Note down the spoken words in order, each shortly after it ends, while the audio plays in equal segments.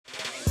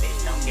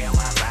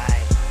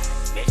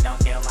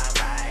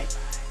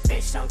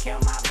kill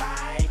my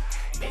vibe.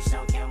 Bitch,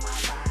 don't kill my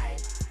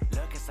vibe.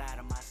 Look inside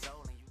of my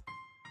soul and you.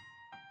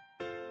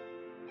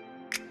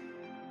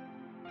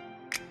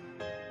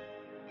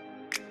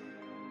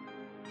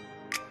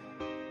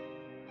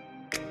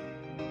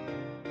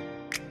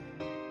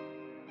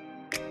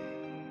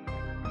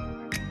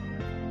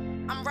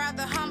 I'm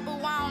rather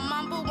humble, I don't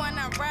mumble when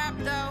I rap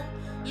though.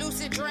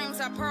 Lucid dreams,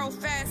 I pearl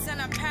fast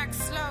and I pack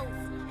slow.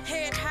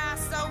 Head high,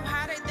 so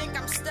high they think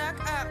I'm stuck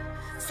up.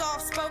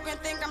 Soft spoken,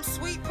 think I'm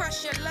sweet,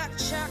 press your luck,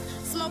 Chuck.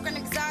 Smoking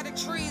exotic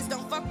trees,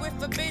 don't fuck with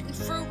forbidden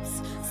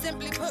fruits.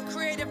 Simply put,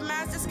 creative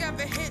minds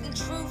discover hidden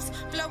truths.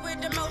 Flow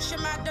with emotion,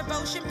 my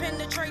devotion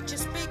penetrate your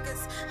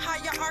speakers.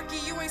 Hierarchy,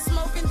 you ain't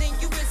smoking, then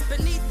you is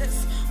beneath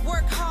us.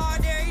 Work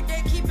hard every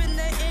day, keeping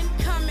the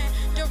incoming.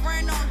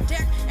 Durant on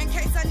deck, in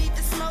case I need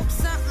to smoke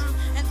something.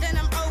 And then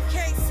I'm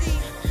okay, see.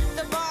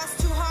 The bar's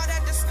too hard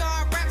at the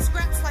scar, rap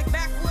scraps like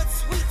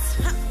backwoods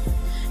sweets.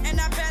 And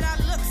I bet I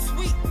look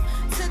sweet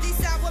to these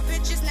sour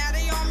bitches. Now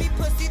they on me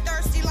pussy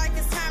thirsty like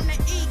it's time to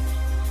eat.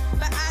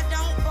 But I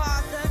don't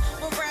bother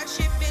with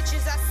ratchet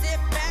bitches. I sit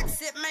back,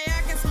 sip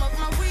mayak and smoke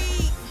my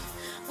weed.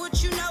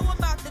 What you know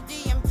about the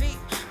DMV?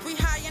 We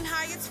high in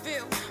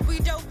Hyattsville, we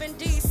dope in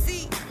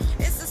DC.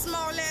 It's a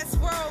small ass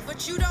world,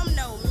 but you don't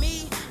know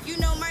me. You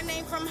know my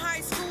name from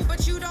high school,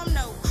 but you don't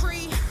know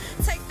Cree.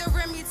 Take the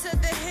Remy to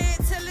the head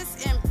till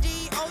it's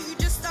empty. Oh, you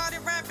just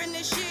started rapping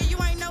this year,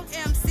 you ain't no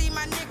MC.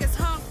 My niggas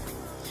hungry.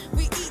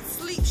 We eat,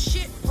 sleep,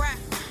 shit, rap.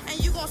 And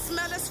you gon'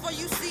 smell us before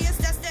you see us,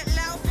 that's that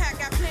loud pack.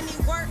 Got plenty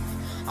work,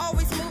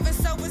 always moving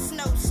so it's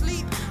no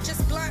sleep.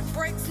 Just blunt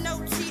breaks, no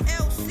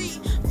TLC.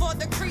 For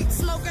the creep,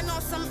 smoking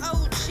on some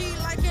OG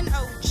like an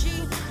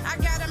OG. I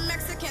got a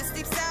Mexican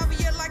steep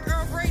salvia like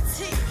Earl Grey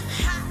tea.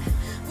 Ha!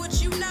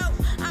 What you know,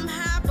 I'm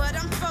high but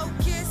I'm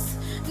focused.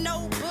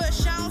 No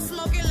bush, I don't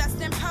smoke it less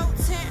than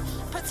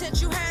potent.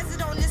 Potential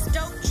hazard on this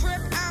dope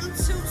trip. I'm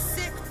too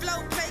sick,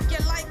 flow play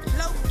you like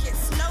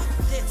locusts. Know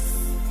this.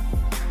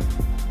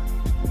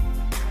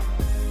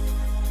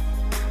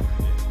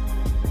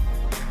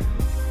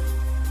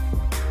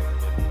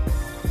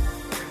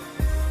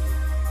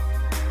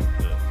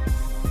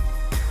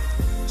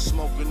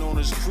 Smoking on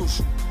is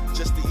crucial,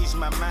 just to ease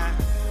my mind.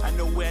 I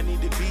know where I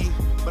need to be,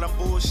 but I'm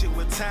bullshit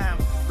with time.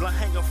 Blunt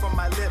hanging from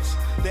my lips,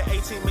 that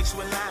 18 mixed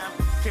with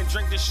lime. Can't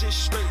drink this shit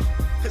straight,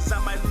 cause I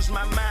might lose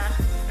my mind.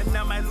 And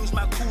I might lose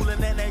my cool,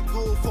 and that ain't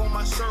good for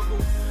my circle.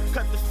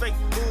 Cut the fake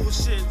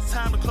bullshit,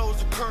 time to close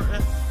the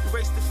curtain.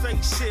 Erase the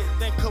fake shit,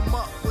 then come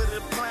up with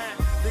a plan.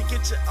 Then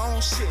get your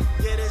own shit,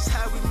 yeah, that's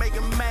how we make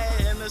 'em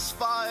mad. And as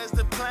far as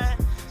the plan,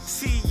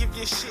 see if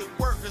your shit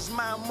work, cause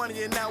my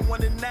money and I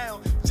want it now.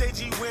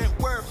 JG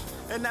Wentworth,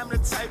 and I'm the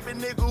type of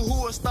nigga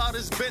who'll start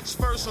his bitch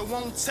first. I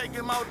won't take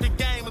him out the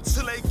game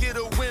until they get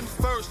a win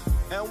first.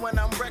 And when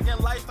I'm wrecking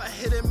life, I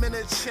hit him in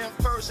the chin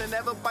first. And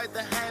never bite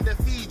the hand that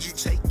feeds you,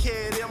 take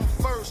care of them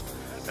first.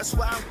 That's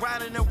why I'm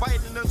grinding and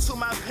writing until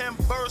my pen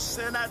bursts.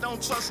 And I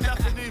don't trust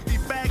nothing, if he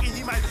bagging,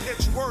 he might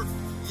catch work.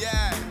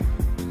 Yeah.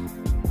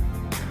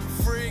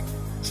 Frig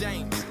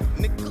James,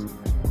 nigga.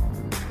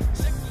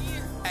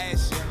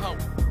 Ask your hoe.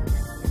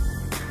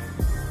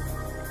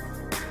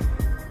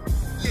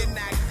 Then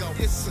I go.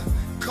 It's a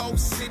cold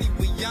city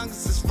where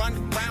youngsters run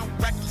around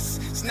reckless.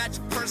 Snatch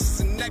your purses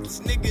and necklace,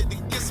 nigga, to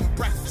get some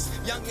breakfast.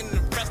 Young and the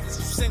restless,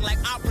 you sing like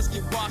operas,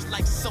 get washed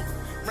like soap.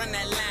 Run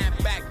that line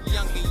back,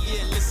 younger,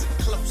 yeah, listen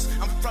close.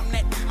 I'm from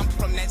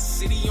that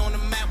city on the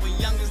map where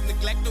youngers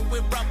neglected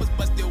with rubbers,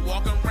 but still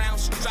walking around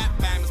strapped.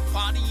 Bangers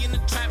party in the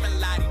trap and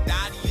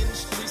lottie-dottie in the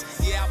streets.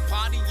 Yeah, I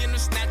party in the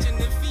snatching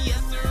the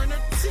Fiesta in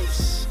her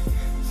teeth.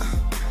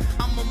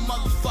 I'm a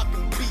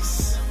motherfucking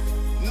beast.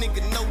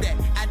 Nigga know that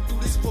I do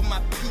this for my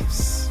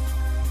peeps.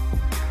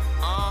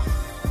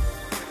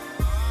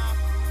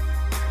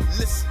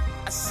 Listen,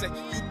 I say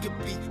you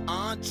could be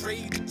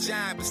Andre the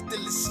Giant, but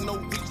still it's no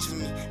reaching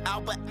me.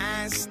 Albert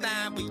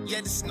Einstein, but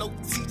yet it's no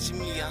teaching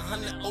me.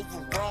 100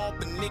 overall,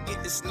 but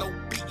nigga, it's no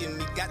beating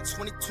me. Got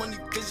 20/20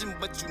 vision,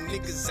 but you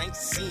niggas ain't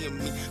seeing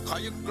me. Call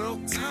your girl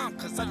Tom,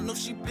 cause I know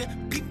she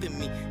been peeping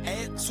me.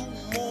 Add 2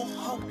 more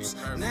hoes,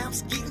 now I'm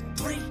skeeting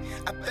 3.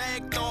 I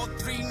bagged all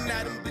 3,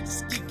 now them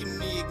bitches geeking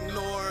me.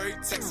 Ignore every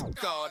text and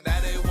call, now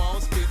they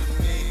won't speak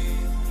to me.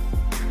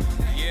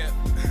 Yeah,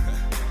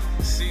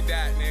 see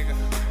that nigga.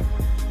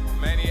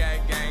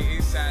 Maniac Gang,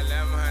 Eastside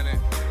 1100.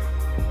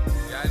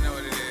 Y'all know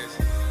what it is.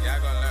 Y'all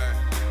gonna learn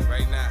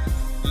right now.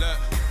 Look,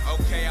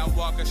 okay, I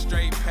walk a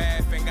straight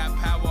path and got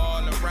power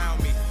all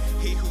around me.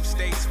 He who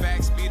states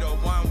facts be the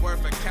one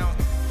worth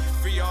accounting.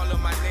 Free all of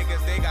my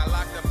niggas, they got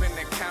locked up in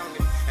the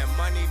county. And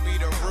money be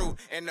the root,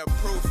 and the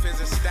proof is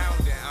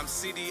astounding. I'm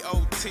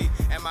CDOT,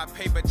 and my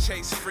paper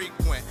chase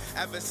frequent.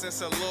 Ever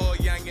since a little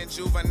young and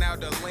juvenile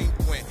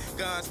delinquent.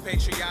 Guns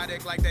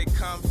patriotic like they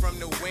come from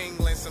New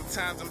England.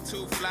 Sometimes I'm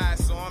too fly,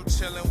 so I'm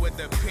chillin' with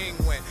the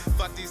penguin.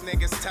 Fuck these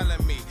niggas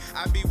telling me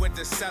I be with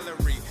the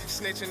celery.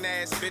 Snitching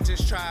ass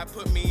bitches try to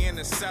put me in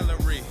the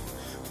celery.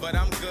 but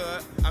I'm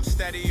good. I'm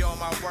steady on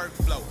my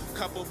workflow.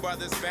 Couple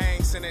brothers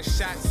bang, sending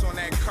shots on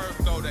that curve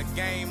though. The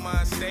game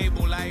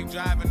unstable, like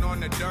driving on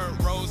the dirt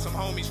road. Some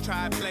homies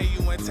try to play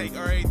you and take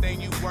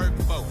everything you work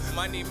for.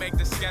 Money make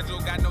the schedule,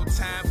 got no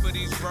time for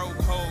these broke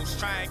hoes.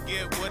 Try and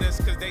get with us,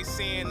 cause they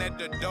seeing that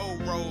the dough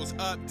rolls.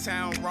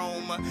 Uptown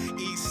Roma,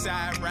 East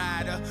Side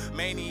Rider,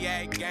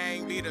 Maniac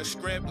Gang, be the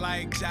script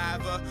like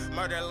Java.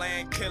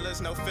 Murderland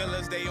killers, no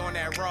fillers, they on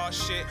that raw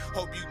shit.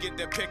 Hope you get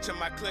the picture,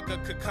 my clicker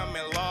could come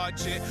and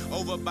large it.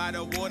 Over by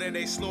the water,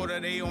 they slaughter,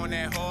 they on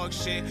that hog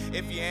shit.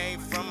 If you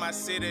ain't from my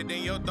city,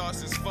 then your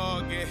thoughts is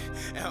foggy.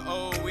 And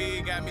oh,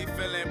 we got me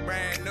feeling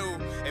brand new.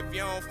 If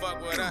you don't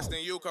fuck with us,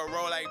 then you can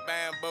roll like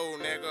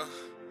bamboo, nigga.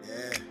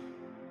 Yeah,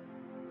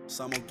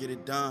 so I'm gonna get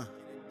it done.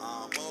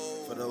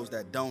 For those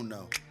that don't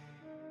know,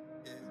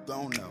 you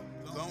gon' know.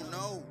 You gon'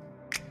 know.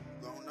 You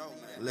gon' know,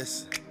 man.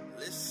 Listen.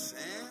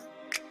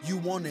 You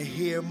wanna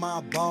hear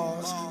my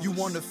bars? You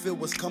wanna feel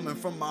what's coming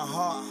from my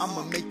heart?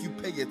 I'ma make you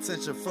pay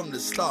attention from the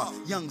start.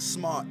 Young,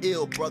 smart,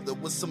 ill brother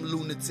with some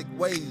lunatic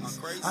ways.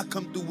 I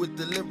come through with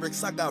the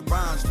lyrics, I got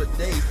rhymes for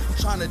days.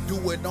 Tryna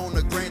do it on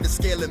a grander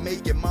scale and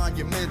make it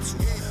monumental.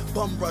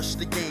 Bum rush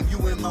the game,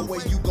 you in my way,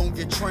 you gon'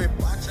 get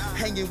trampled.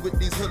 Hanging with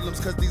these hoodlums,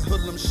 cause these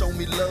hoodlums show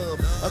me love.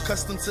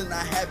 Accustomed to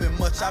not having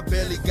much, I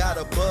barely got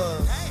a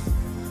buzz.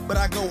 But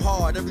I go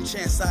hard every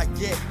chance I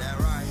get.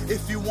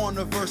 If you want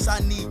a verse, I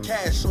need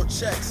cash or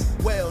checks.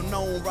 Well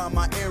known around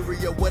my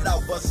area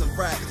without busting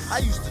rap. I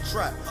used to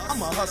trap,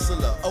 I'm a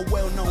hustler, a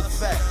well-known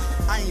fact.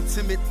 I ain't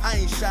timid, I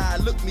ain't shy,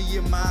 look me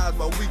in my eyes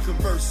while we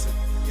conversing.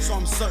 So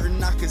I'm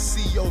certain I can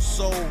see your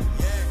soul.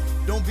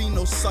 Don't be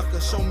no sucker,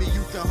 show me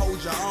you can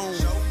hold your own.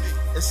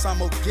 It's I'm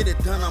gonna get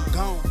it done, I'm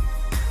gone.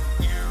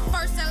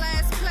 First and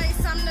last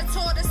place, I'm the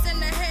tortoise in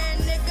the head,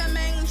 nigga.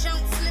 Main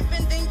junk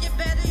slipping, then you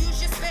better use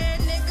your spare,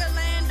 nigga.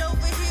 Land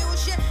over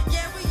heels, yeah,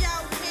 we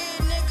out here,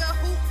 nigga.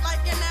 Hoop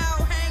like an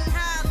owl, hang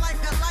high like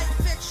a light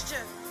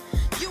fixture.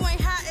 You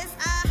ain't hot as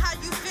I, how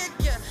you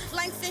figure?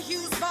 Langston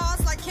Hughes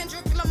bars like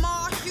Kendrick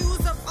Lamar,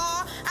 hues of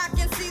awe. I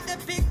can see the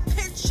big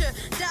picture.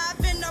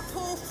 Dive in the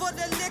pool for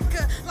the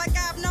liquor, like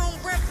I've known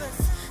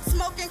rivers.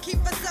 Smoking, keep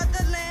us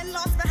Sutherland,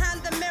 lost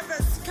behind the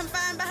mirrors.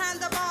 Confined behind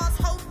the bars,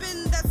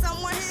 hoping that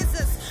someone hears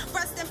us.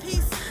 Rest in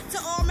peace to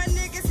all my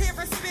niggas here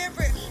in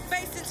spirit.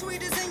 Basing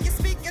tweeters in your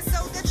speakers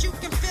so that you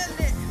can feel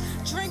it.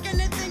 Drinking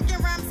and thinking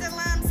rhymes and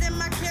limes in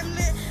my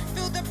kimlet.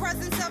 Feel the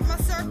presence of my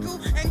circle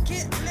and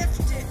get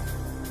lifted.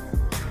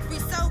 We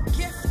so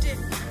gifted.